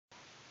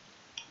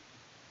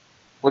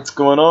What's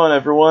going on,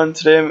 everyone?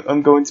 Today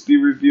I'm going to be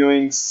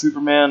reviewing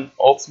Superman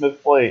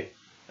Ultimate Flight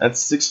at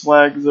Six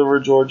Flags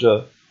over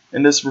Georgia.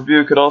 And this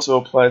review could also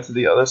apply to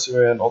the other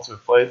Superman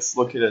Ultimate Flights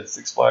located at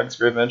Six Flags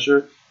Great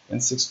Adventure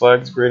and Six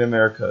Flags Great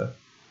America.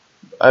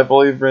 I've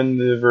only ridden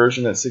the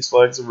version at Six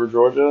Flags over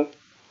Georgia,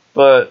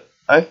 but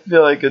I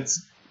feel like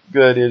it's a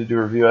good idea to do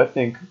a review. I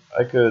think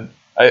I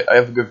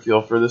have a good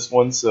feel for this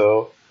one,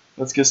 so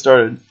let's get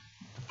started.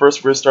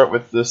 First, we're going to start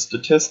with the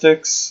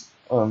statistics.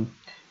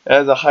 It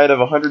has a height of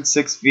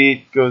 106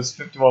 feet, goes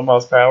 51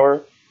 miles per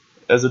hour,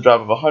 has a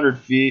drop of 100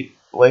 feet,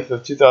 length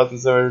of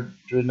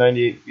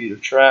 2,798 feet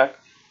of track,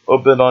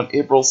 opened on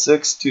April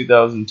 6,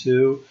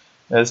 2002,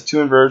 has two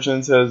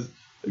inversions, has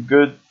a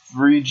good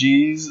 3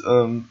 Gs,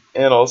 and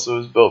also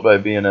is built by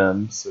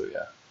B&M, so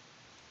yeah.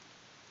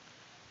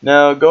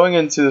 Now, going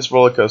into this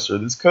roller coaster,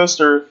 this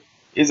coaster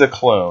is a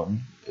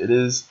clone. It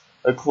is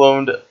a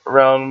cloned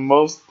around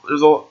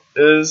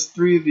there's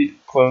 3 of the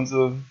clones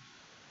of,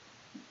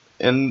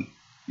 and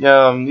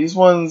yeah, these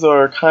ones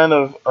are kind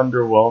of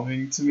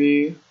underwhelming to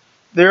me.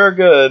 They're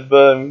good,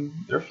 but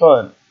they're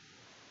fun.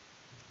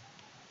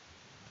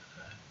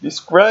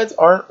 These rides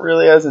aren't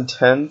really as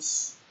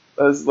intense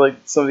as like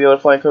some of the other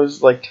flying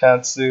coasters, like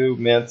Tatsu,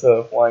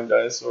 Manta, Flying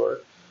Dinosaur.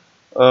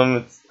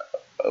 I'd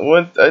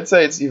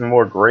say it's even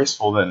more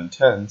graceful than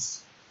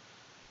intense.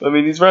 But, I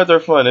mean, these rides are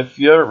fun. If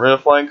you haven't ridden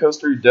a flying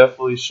coaster, you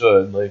definitely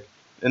should.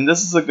 And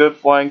this is a good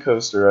flying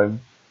coaster.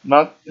 I'm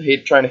not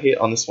trying to hate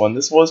on this one.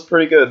 This was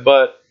pretty good,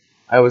 but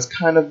I was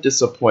kind of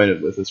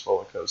disappointed with this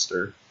roller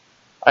coaster.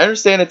 I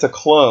understand it's a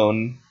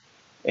clone,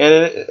 and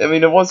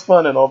it was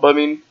fun and all, but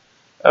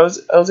I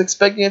was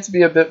expecting it to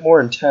be a bit more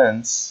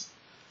intense.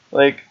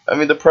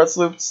 The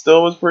pretzel loop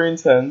still was pretty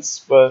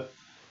intense, but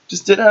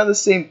just didn't have the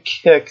same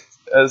kick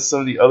as some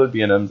of the other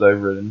B&Ms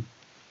I've ridden.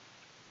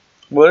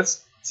 Well,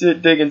 let's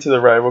dig into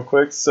the ride real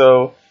quick.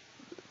 So,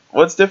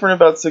 what's different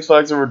about Six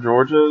Flags Over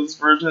Georgia's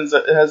version is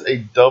that it has a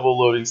double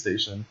loading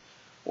station.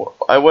 When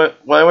I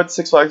went to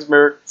Six Flags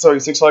Over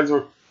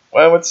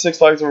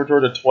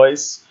Georgia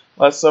twice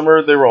last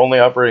summer, they were only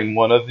operating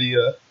one of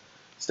the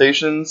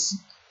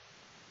stations.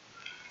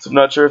 So I'm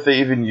not sure if they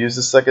even use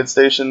the second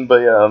station,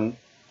 but yeah.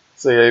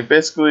 You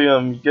basically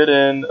you get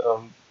in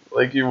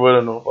like you would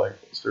on a flying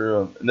coaster,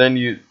 and then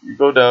you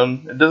go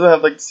down. It doesn't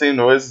have like the same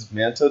noise as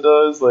Manta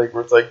does,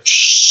 where it's like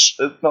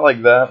it's not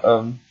like that.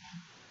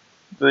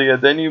 But yeah,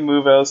 then you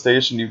move out of the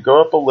station, you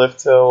go up a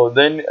lift hill, and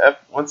then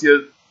once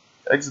you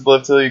exit the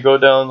lift hill, you go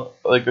down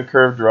like a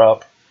curved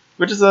drop,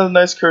 which is a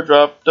nice curved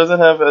drop. Doesn't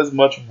have as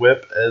much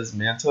whip as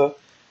Manta.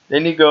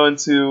 Then you go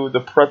into the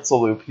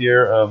pretzel loop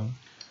here,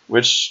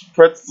 which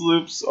pretzel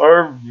loops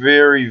are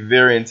very,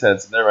 very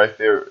intense, and they're my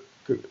favorite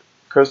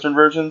coaster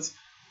inversions.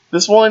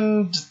 This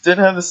one just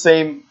didn't have the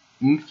same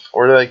oomph,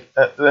 or didn't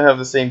have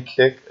the same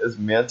kick as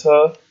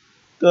Manta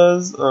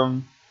does.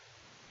 I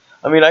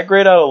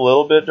grayed out a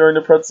little bit during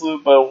the pretzel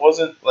loop, but it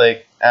wasn't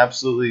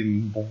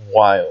absolutely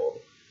wild.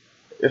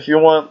 If you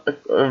want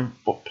a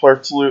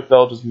pretzel loop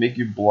that'll just make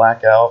you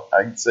black out,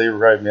 I'd say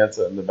ride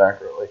Manta in the back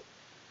row.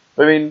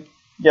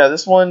 Yeah,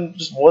 this one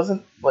just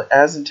wasn't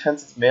as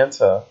intense as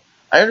Manta.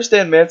 I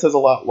understand Manta's a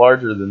lot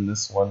larger than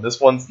this one.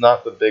 This one's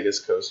not the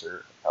biggest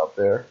coaster out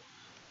there.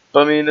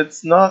 But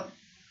it's not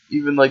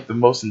even the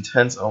most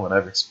intense element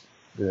I've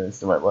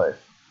experienced in my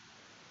life.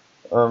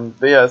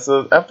 But yeah,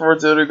 so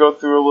afterwards it'll go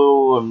through a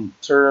little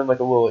turn,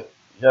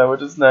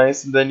 which is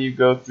nice, and then you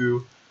go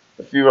through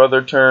a few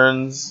other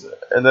turns,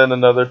 and then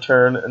another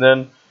turn, and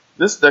then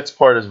this next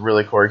part is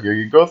really cool here.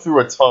 You go through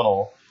a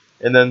tunnel,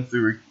 and then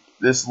through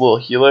this little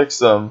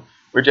helix,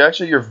 which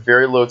actually you're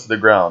very low to the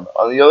ground.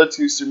 On the other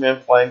two Superman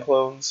flying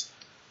clones,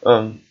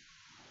 you're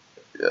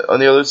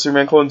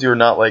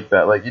not like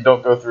that. You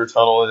don't go through a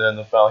tunnel, and then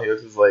the final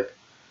helix is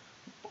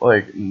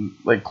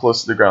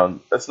close to the ground.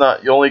 That's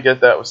not. You only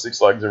get that with Six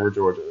Flags Over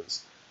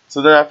Georgia's.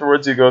 So then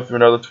afterwards you go through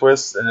another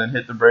twist and then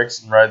hit the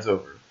brakes and ride's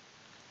over.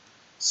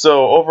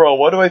 So overall,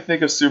 what do I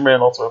think of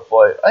Superman Ultimate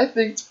Flight? I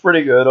think it's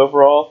pretty good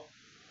overall.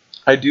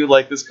 I do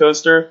like this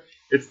coaster.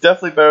 It's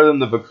definitely better than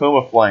the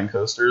Vekoma flying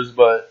coasters,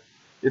 but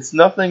it's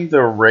nothing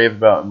to rave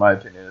about in my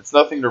opinion. It's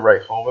nothing to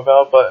write home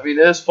about, but it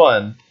is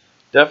fun.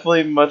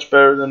 Definitely much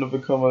better than the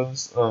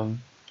Vekomas,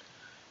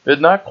 but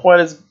not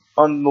quite as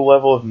on the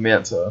level of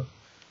Manta.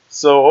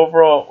 So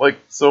overall, what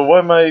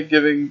am I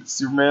giving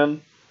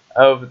Superman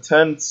out of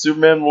 10?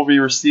 Superman will be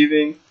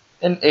receiving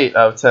an 8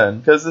 out of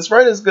 10, because this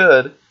ride is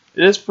good.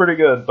 It is pretty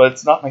good, but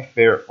it's not my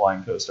favorite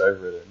flying coaster I've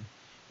ridden.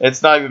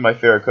 It's not even my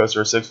favorite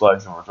coaster of Six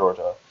Flags Over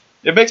Georgia.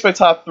 It makes my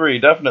top 3,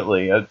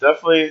 definitely. I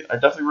definitely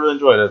really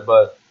enjoyed it,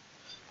 but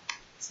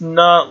it's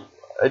not.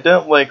 I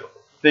didn't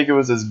think it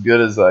was as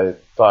good as I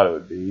thought it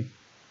would be.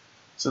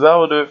 So that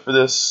will do it for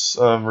this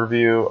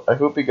review. I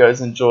hope you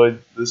guys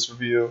enjoyed this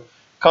review.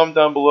 Comment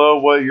down below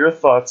what are your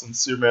thoughts on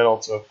Superman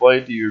Ultimate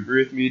Flight. Do you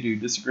agree with me? Do you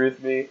disagree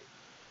with me?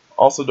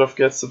 Also, don't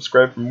forget to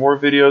subscribe for more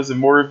videos and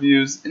more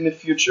reviews in the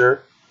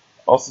future.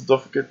 Also,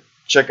 don't forget to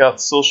check out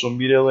the social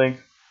media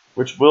link,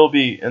 which will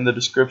be in the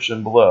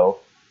description below.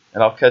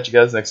 And I'll catch you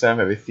guys next time.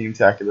 Have a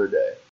theme-tacular day.